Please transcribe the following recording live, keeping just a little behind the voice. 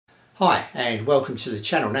Hi and welcome to the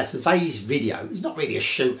channel. Now today's video is not really a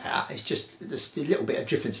shootout, it's just a little bit of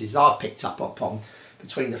differences I've picked up upon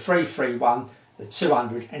between the 331, the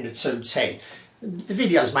 200 and the 210. The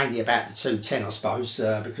video is mainly about the 210 I suppose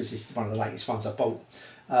because this is one of the latest ones I bought.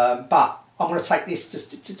 But I'm going to take this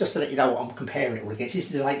just to let you know what I'm comparing it all against. This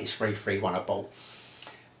is the latest 331 I bought.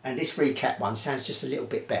 And this recap one sounds just a little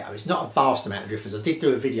bit better. It's not a vast amount of difference. I did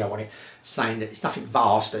do a video on it saying that it's nothing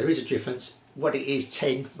vast, but there is a difference. What it is,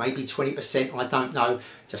 10, maybe 20%, I don't know.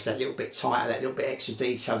 Just that little bit tighter, that little bit extra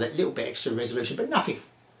detail, that little bit extra resolution, but nothing,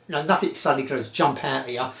 nothing suddenly going to jump out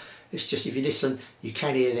at you. It's just if you listen, you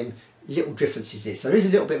can hear them little differences there. So there is a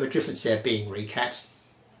little bit of a difference there being recapped.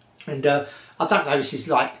 And I don't know this is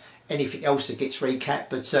like anything else that gets recapped,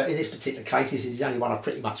 but in this particular case, this is the only one I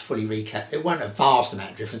pretty much fully recapped. There wasn't a vast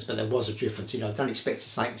amount of difference, but there was a difference. You know, don't expect to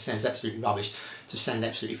say it sounds absolutely rubbish to sound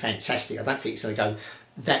absolutely fantastic. I don't think it's going to go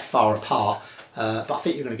that far apart, but I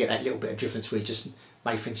think you're going to get that little bit of difference where you just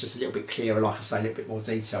make things just a little bit clearer, like I say, a little bit more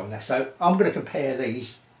detail on that. So I'm going to compare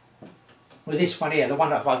these with this one here, the one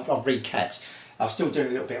that I've recapped. I'm still doing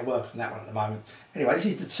a little bit of work on that one at the moment. Anyway, this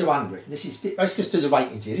is the 200. This is let's just do the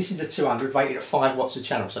ratings here. This is the 200 rated at 5 watts a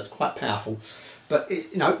channel, so it's quite powerful. But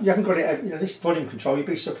you know, you haven't got it. You know, this volume control, you'd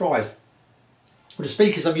be surprised. With the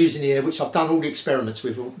speakers I'm using here, which I've done all the experiments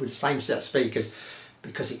with the same set of speakers,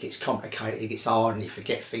 because it gets complicated, it gets hard, and you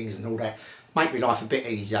forget things and all that. Make my life a bit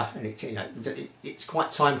easier, and it's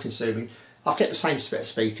quite time consuming. I've kept the same set of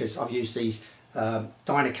speakers. I've used these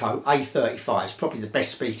Dynaco A35s, probably the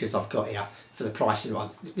best speakers I've got here for the price of one.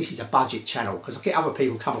 This is a budget channel because I get other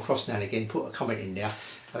people come across now and again, put a comment in there,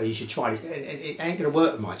 you should try it, and it ain't going to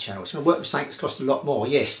work with my channel. It's going to work with something that's cost a lot more.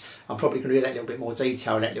 Yes, I'm probably going to do that little bit more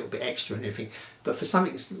detail, that little bit extra and everything, but for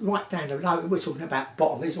something that's right down the low, we're talking about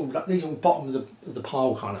bottom, these all bottom of the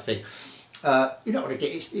pile kind of thing. You're not going to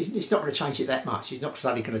get, it's not going to change it that much. It's not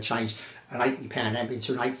suddenly going to change an £80 amp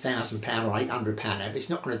into an £8,000 or £800 amp. It's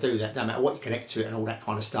not going to do that, no matter what you connect to it and all that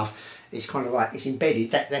kind of stuff. It's kind of like, it's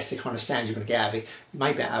embedded, that's the kind of sound you're going to get out of it. You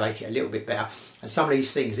may be able to make it a little bit better. And some of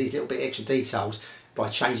these things, these little bit extra details, by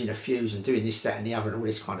changing a fuse and doing this, that and the other and all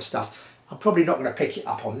this kind of stuff, I'm probably not going to pick it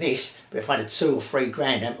up on this, but if I had a 2 or 3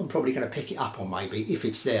 grand amp, I'm probably going to pick it up on maybe, if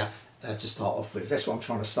it's there. To start off with. That's what I'm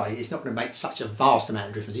trying to say. It's not going to make such a vast amount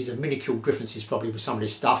of difference. These are minuscule differences probably with some of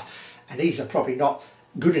this stuff, and these are probably not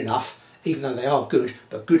good enough, even though they are good,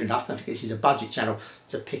 but good enough. I don't think this is a budget channel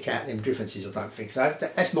to pick out them differences, I don't think. So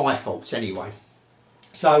that's my faults anyway.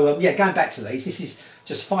 So yeah, going back to these, this is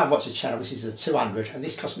just 5 watts a channel. This is a 200, and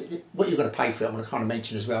this cost me, what you're going to pay for it, I'm going to kind of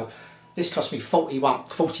mention as well. This cost me £40,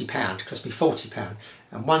 cost me £40,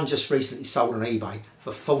 and one just recently sold on eBay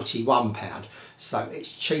for £41. So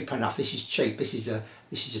it's cheap enough. This is cheap. This is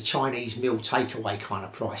a Chinese meal takeaway kind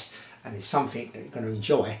of price, and it's something that you're going to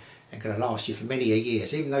enjoy and going to last you for many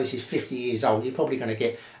years. Even though this is 50 years old, you're probably going to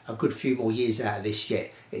get a good few more years out of this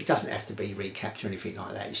yet. It doesn't have to be recapped or anything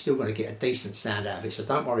like that. You're still going to get a decent sound out of it, so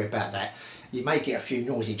don't worry about that. You may get a few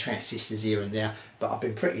noisy transistors here and there, but I've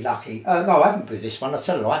been pretty lucky. No, I haven't with this one. I'll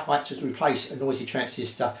tell you, I had to replace a noisy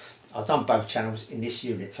transistor. I've done both channels in this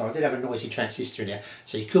unit, so I did have a noisy transistor in there,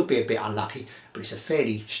 so you could be a bit unlucky, but it's a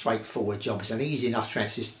fairly straightforward job. It's an easy enough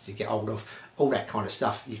transistor to get hold of, all that kind of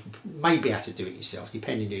stuff. You may be able to do it yourself,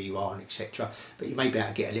 depending who you are and etc. But you may be able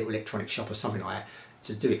to get a little electronic shop or something like that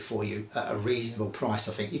to do it for you at a reasonable price.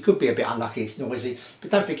 I think you could be a bit unlucky, it's noisy, but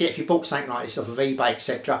don't forget, if you bought something like this off of eBay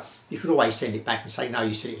etc., you could always send it back and say, no,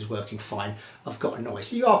 you said it was working fine, I've got a noise.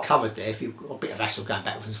 So you are covered there if you've got a bit of hassle going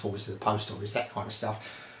backwards and forwards to the post office, that kind of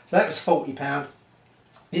stuff. So that was £40.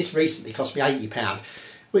 This recently cost me £80,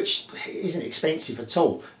 which isn't expensive at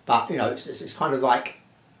all, but you know, it's kind of like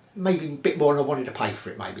maybe a bit more than I wanted to pay for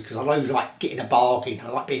it, maybe, because I always like getting a bargain. I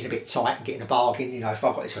like being a bit tight and getting a bargain. You know, if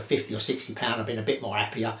I got this for £50 or £60, I've been a bit more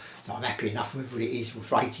happier. So I'm happy enough with what it is for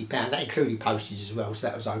 £80. That included postage as well, so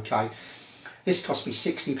that was okay. This cost me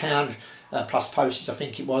 £60 plus postage, I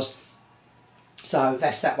think it was. So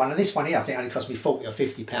that's that one. And this one here, I think only cost me £40 or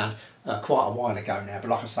 £50 quite a while ago now. But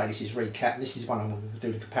like I say, this is recap. And this is one I'm going to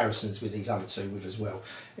do the comparisons with these other two with as well.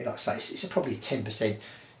 Like I say, it's probably a 10%,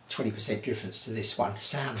 20% difference to this one,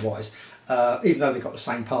 sound-wise, even though they've got the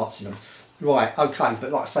same parts in them. Right, okay,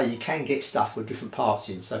 but like I say, you can get stuff with different parts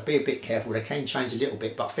in, so be a bit careful. They can change a little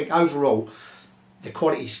bit, but I think overall, the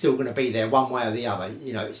quality is still going to be there one way or the other.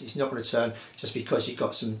 You know, it's not going to turn just because you've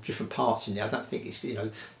got some different parts in there. I don't think it's, you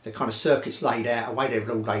know, the kind of circuits laid out, the way they've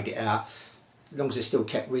all laid it out, as long as they're still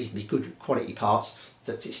kept reasonably good quality parts,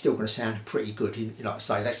 that it's still going to sound pretty good. You know, like I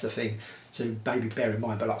say, that's the thing to maybe bear in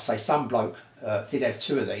mind. But like I say, some bloke did have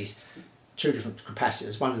 2 of these, 2 different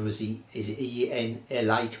capacitors. One of them was the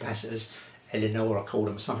ENLA capacitors, Eleanor, I call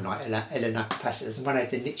them, something like Eleanor capacitors, and one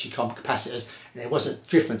had the Nichicom capacitors, and there was a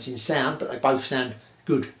difference in sound, but they both sound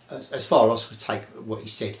good as far as I could take what he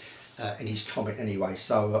said in his comment anyway.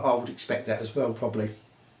 So I would expect that as well, probably.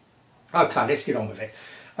 Okay, let's get on with it.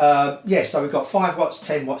 Yeah, so we've got 5 watts,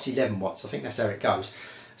 10 watts, 11 watts. I think that's how it goes.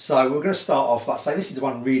 So we're going to start off, like I say, this is the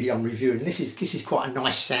one really I'm reviewing. This is quite a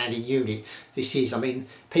nice sounding unit. This is, I mean,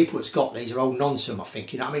 people that's got these are holding on to them, I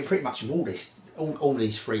think. You know, I mean, pretty much with all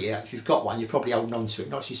these three here, if you've got one, you're probably holding on to it.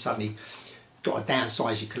 Not if you suddenly got to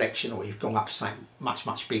downsize your collection, or you've gone up to something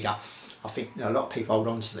much bigger. I think, you know, a lot of people hold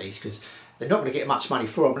on to these because they're not going to get much money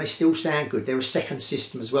for them, and they still sound good. They're a second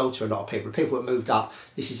system as well to a lot of people. The people that moved up,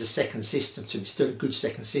 this is a second system to them. It's still a good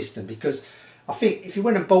second system, because I think if you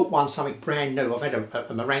went and bought one, something brand new, I've had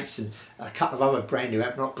a Marantz and a couple of other brand new,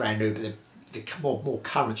 not brand new, but they're more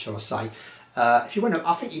current, shall I say. If you went,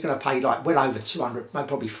 I think you're going to pay like well over 200, maybe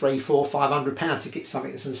probably £300, £400, £500 to get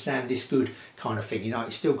something that doesn't sound this good, kind of thing. You know,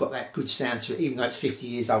 it's still got that good sound to it, even though it's 50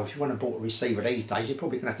 years old. If you went and bought a receiver these days, you're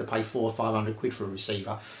probably going to have to pay £400 or £500 for a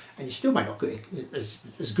receiver, and you still may not get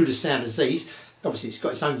as good a sound as these. Obviously, it's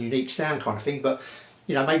got its own unique sound, kind of thing, but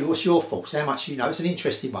you know, maybe what's your thoughts? How much, you know, it's an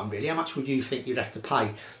interesting one really. How much would you think you'd have to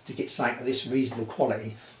pay to get something of this reasonable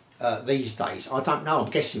quality these days? I don't know, I'm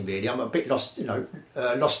guessing really. I'm a bit lost, you know,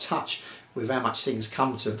 lost touch with how much things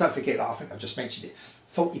come to. Don't forget, like I think I've just mentioned it,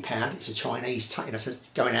 £40, it's a Chinese, you know, so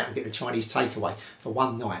going out and getting a Chinese takeaway for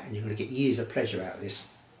one night, and you're going to get years of pleasure out of this.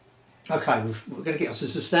 Okay, we're going to get onto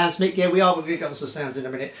some sounds, Mick. Yeah, we are. We're going to get onto some sounds in a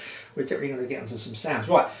minute. We're definitely going to get onto some sounds.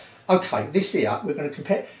 Right, okay, this here, we're going to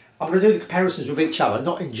compare. I'm going to do the comparisons with each other,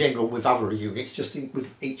 not in general with other units, just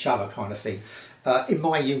with each other kind of thing. In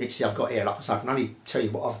my units here I've got here, like I said, I can only tell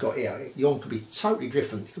you what I've got here. Yours could be totally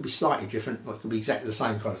different, it could be slightly different, or it could be exactly the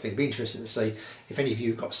same kind of thing. It'd be interesting to see if any of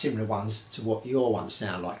you have got similar ones to what your ones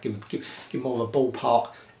sound like. Give more of a ballpark,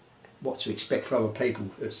 what to expect for other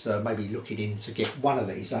people that's maybe looking in to get one of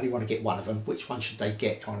these. They only want to get one of them, which one should they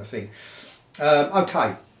get, kind of thing.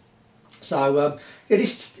 Okay. So yeah,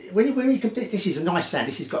 this is a nice sound.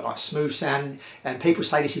 This has got like smooth sound, and people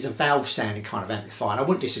say this is a valve sounding kind of amplifier, and I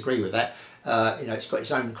wouldn't disagree with that. You know, it's got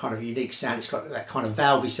its own kind of unique sound. It's got that kind of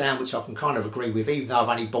valvey sound, which I can kind of agree with, even though I've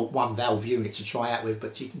only bought one valve unit to try out with.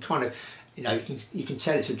 But you can kind of, you know, you can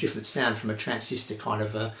tell it's a different sound from a transistor kind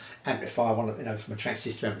of amplifier. One, you know, from a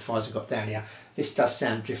transistor amplifiers I've got down here. This does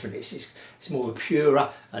sound different. It's more of a purer,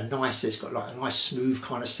 a nicer. It's got like a nice smooth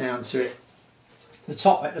kind of sound to it. The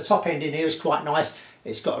top end in here is quite nice.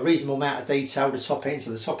 It's got a reasonable amount of detail, the top end,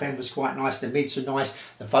 so the top end was quite nice, the mids were nice,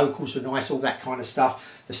 the vocals were nice, all that kind of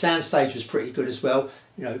stuff. The sound stage was pretty good as well,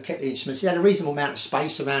 you know, kept the instruments. It had a reasonable amount of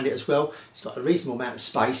space around it as well. It's got a reasonable amount of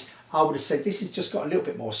space. I would have said this has just got a little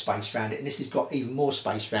bit more space around it, and this has got even more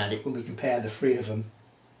space around it when we compare the three of them.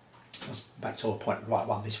 That's back to the point, right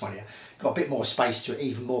one, this one here. Got a bit more space to it,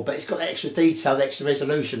 even more, but it's got that extra detail, the extra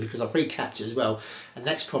resolution, because I've recapped it as well, and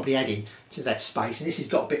that's probably adding to that space. And this has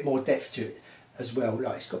got a bit more depth to it as well,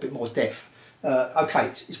 like it's got a bit more depth. Okay,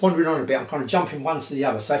 it's wandering on a bit, I'm kind of jumping one to the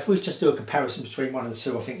other, so if we just do a comparison between one and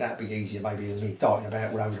two, I think that'd be easier maybe than me darting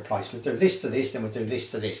about all over the place. We'll do this to this, then we'll do this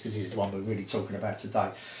to this, because this is the one we're really talking about today.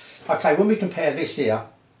 Okay, when we compare this here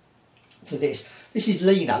to this is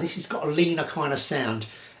leaner, this has got a leaner kind of sound,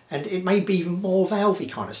 and it may be even more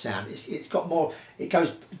valvey kind of sound. It's got more, it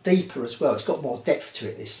goes deeper as well, it's got more depth to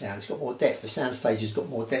it, this sound, it's got more depth, the sound stage has got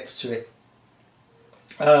more depth to it.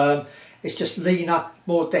 It's just leaner,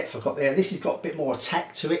 more depth I've got there. This has got a bit more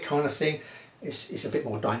attack to it, kind of thing. It's a bit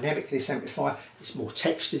more dynamic, this amplifier. It's more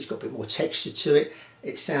texture, it's got a bit more texture to it.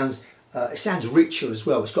 It sounds richer as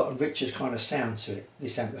well. It's got a richer kind of sound to it,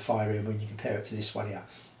 this amplifier here, when you compare it to this one here.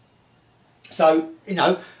 So, you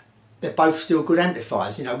know, they're both still good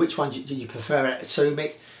amplifiers. You know, which one do you prefer out of two,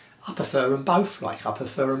 Mick? I prefer them both, like, I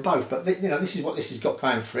prefer them both. But, you know, this is what this has got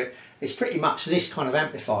going for it. It's pretty much this kind of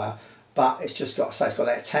amplifier, but it's just got, so it's got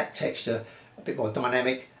that attack texture, a bit more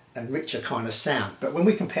dynamic and richer kind of sound. But when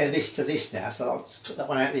we compare this to this now, so I took that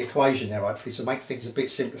one out of the equation there, right, to make things a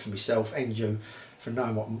bit simpler for myself and you, for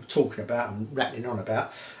knowing what I'm talking about and rattling on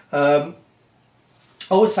about. I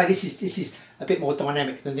would say this is a bit more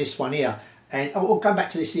dynamic than this one here. And I'll go back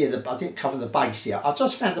to this here, I didn't cover the bass here. I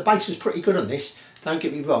just found the bass was pretty good on this, don't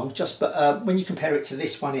get me wrong, but when you compare it to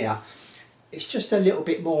this one here, it's just a little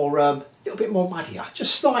bit more muddier,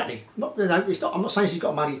 just slightly. Not, you know, I'm not saying it's got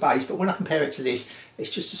a muddy bass, but when I compare it to this, it's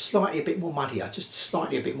just a bit more muddier, just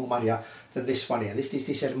slightly a bit more muddier than this one here.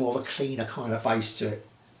 This had more of a cleaner kind of bass to it.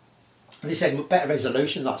 And this had better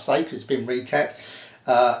resolution, like I say, because it's been recapped.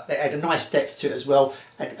 It had a nice depth to it as well,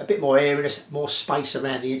 and a bit more airiness, more space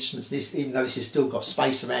around the instruments. This, even though this has still got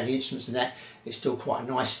space around the instruments and that, it's still quite a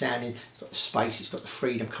nice sounding. It's got the space, it's got the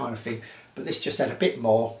freedom kind of thing. but this just had a bit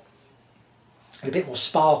more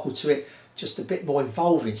sparkle to it, just a bit more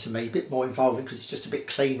involving to me, a bit more involving because it's just a bit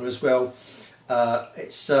cleaner as well. But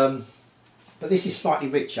this is slightly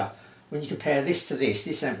richer. When you compare this to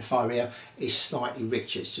this amplifier here is slightly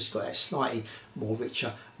richer. It's just got that slightly more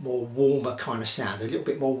richer, more warmer kind of sound, a little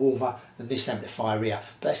bit more warmer than this amplifier here.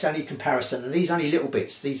 But that's only a comparison, and these only little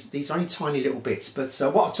bits, these only tiny little bits. But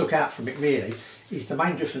what I took out from it really is the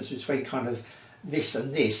main difference between kind of this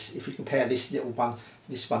and this. If we compare this little one to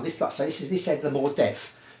this one, this, like I say, this had the more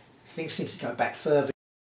depth. Things seem to go back further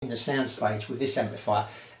in the sound stage with this amplifier.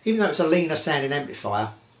 Even though it's a leaner sounding amplifier,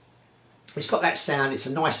 it's got that sound, it's a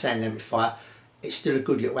nice sounding amplifier, it's still a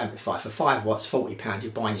good little amplifier. For 5 watts, £40,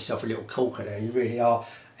 you're buying yourself a little corker there, you really are.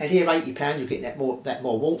 And here, £80, you're getting that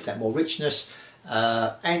more warmth, that more richness,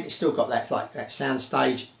 and it's still got that sound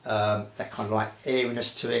stage, that kind of like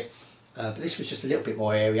airiness to it. But this was just a little bit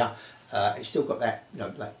more area. It's still got that,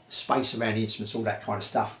 like space around the instruments, all that kind of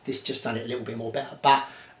stuff. This just done it a little bit more better. But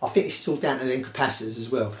I think it's all down to the capacitors as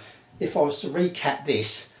well. If I was to recap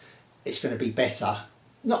this, it's going to be better.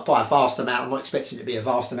 Not by a vast amount, I'm not expecting it to be a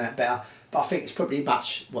vast amount better, but I think it's probably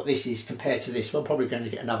much what this is compared to this. We're probably going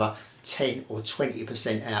to get another 10 or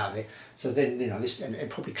 20% out of it. So then, this, and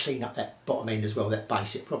probably clean up that bottom end as well, that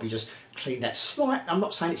bass. It probably just clean that slight, I'm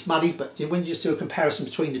not saying it's muddy, but when you just do a comparison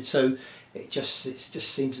between the two, it just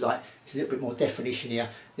seems like it's a little bit more definition here.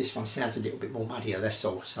 This one sounds a little bit more muddier, that's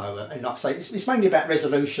all. So, and like I say, it's mainly about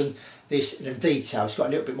resolution, this, and detail. It's got a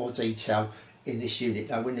little bit more detail in this unit.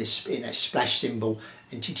 When there's in that splash cymbal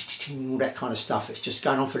and all that kind of stuff, it's just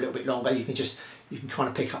going on for a little bit longer. You can kind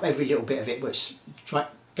of pick up every little bit of it where it's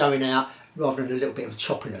going out, rather than a little bit of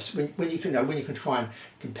choppiness. When you can try and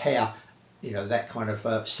compare, that kind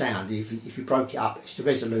of sound. If you broke it up, it's the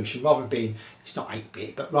resolution. Rather than being, it's not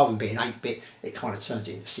 8-bit, but rather than being 8-bit, it kind of turns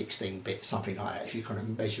it into 16-bit, something like that. If you kind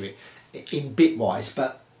of measure it in bit-wise,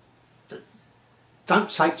 but don't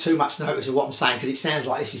take too much notice of what I'm saying, because it sounds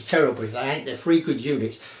like this is terrible. They're 3 good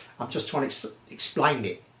units. I'm just trying to explain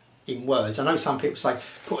it in words. I know some people say,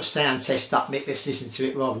 put a sound test up, Mick, let's listen to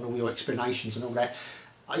it, rather than all your explanations and all that.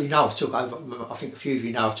 I've took over, I think a few of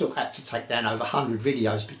you know, I've had to take down over 100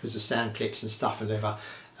 videos because of sound clips and stuff and whatever,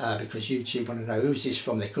 because YouTube want to know who's this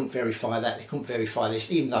from. They couldn't verify that, they couldn't verify this,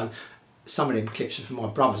 even though some of them clips are from my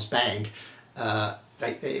brother's band.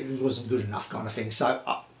 It wasn't good enough, kind of thing. So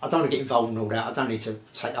I don't want to get involved in all that. I don't need to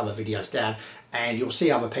take other videos down. And you'll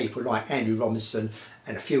see other people like Andrew Robinson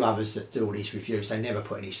and a few others that do all these reviews. They never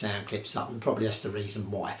put any sound clips up, and probably that's the reason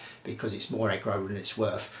why, because it's more aggro than it's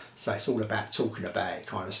worth. So it's all about talking about it,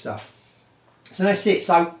 kind of stuff. So that's it.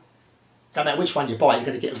 So no matter which one you buy, you're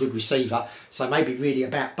going to get a good receiver. So maybe really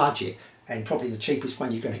about budget, and probably the cheapest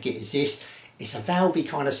one you're going to get is this. It's a valvey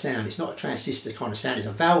kind of sound. It's not a transistor kind of sound. It's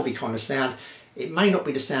a valvey kind of sound. It may not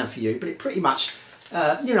be the sound for you, but it pretty much,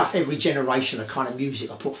 near enough every generation of kind of music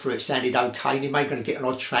I put through it sounded okay. And you may going to get an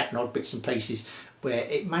odd track and odd bits and pieces where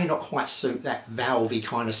it may not quite suit that valvey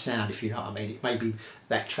kind of sound, if you know what I mean. It may be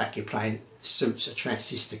that track you're playing suits a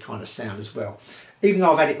transistor kind of sound as well. Even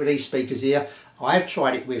though I've had it with these speakers here, I have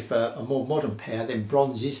tried it with a more modern pair, them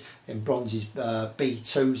bronzes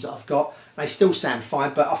B2s that I've got. They still sound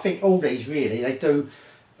fine, but I think all these really, they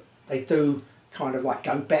do kind of like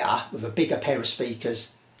go better with a bigger pair of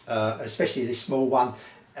speakers, especially this small one.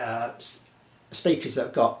 Speakers that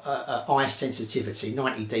have got eye sensitivity,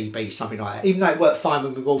 90 dB, something like that. Even though it worked fine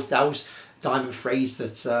with my Wolfdale's Diamond 3s,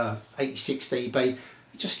 that's 86 dB, you're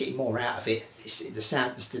just getting more out of it. The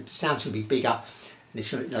sound's going to be bigger, and it's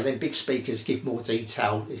going to, then big speakers give more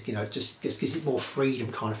detail. It just gives it more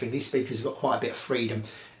freedom, kind of thing. These speakers have got quite a bit of freedom,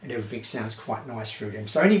 and everything sounds quite nice through them.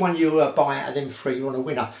 So anyone you buy out of them 3, you're on a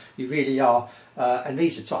winner. You really are. And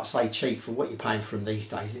these are, like I say, cheap for what you're paying for them these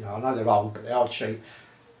days. I know they're old, but they are cheap.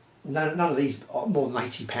 None of these are more than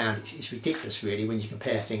 £80. It's ridiculous, really, when you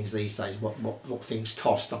compare things these days, what things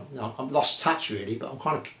cost. I'm lost touch, really, but I'm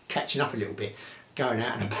kind of catching up a little bit, going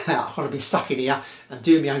out and about. I've kind of been stuck in here and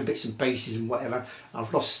doing my own bits and pieces and whatever.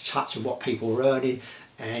 I've lost touch of what people are earning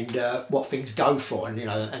and what things go for, and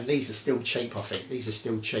these are still cheap. I think these are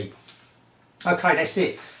still cheap. Okay, that's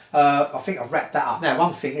it. I think I've wrapped that up. Now,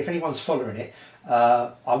 one thing, if anyone's following it,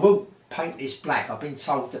 I will paint this black. I've been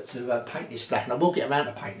told that to paint this black, and I will get around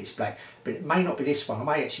to paint this black, but it may not be this one. I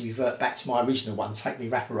may actually revert back to my original one, take my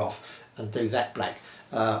wrapper off and do that black.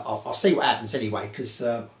 I'll see what happens anyway, because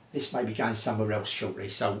this may be going somewhere else shortly,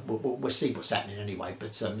 so we'll see what's happening anyway,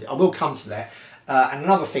 but I will come to that. And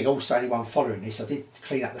another thing also, anyone following this, I did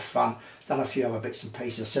clean up the front, done a few other bits and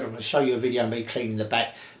pieces. I said I'm going to show you a video of me cleaning the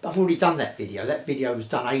back, but I've already done that video. That video was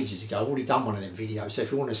done ages ago. I've already done one of them videos, so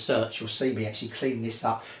if you want to search, you'll see me actually cleaning this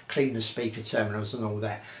up, cleaning the speaker terminals and all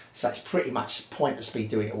that. So it's pretty much pointless me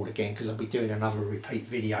doing it all again, because I'll be doing another repeat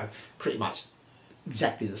video pretty much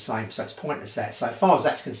exactly the same, so it's pointless that. So as far as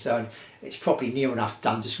that's concerned, it's probably near enough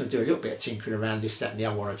done. Just going to do a little bit of tinkering around this, that and the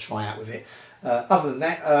other one to try out with it. Other than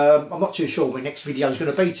that, I'm not too sure when next video is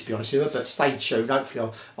going to be, to be honest with you, but stay tuned.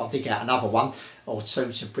 Hopefully I'll dig out another one or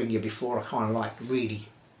two to bring you before I kind of like really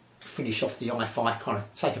finish off the HiFi, kind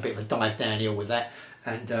of take a bit of a dive downhill with that,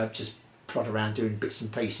 and just plod around doing bits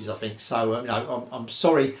and pieces, I think. So you know, I'm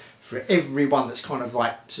sorry for everyone that's kind of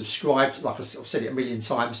like subscribed. Like I've said it a million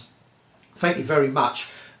times, thank you very much,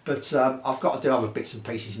 but I've got to do other bits and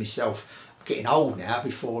pieces myself. I'm getting old now.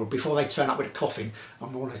 Before they turn up with a coffin,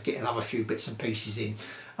 I'm going to get another few bits and pieces in.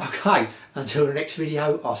 Okay, until the next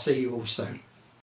video, I'll see you all soon.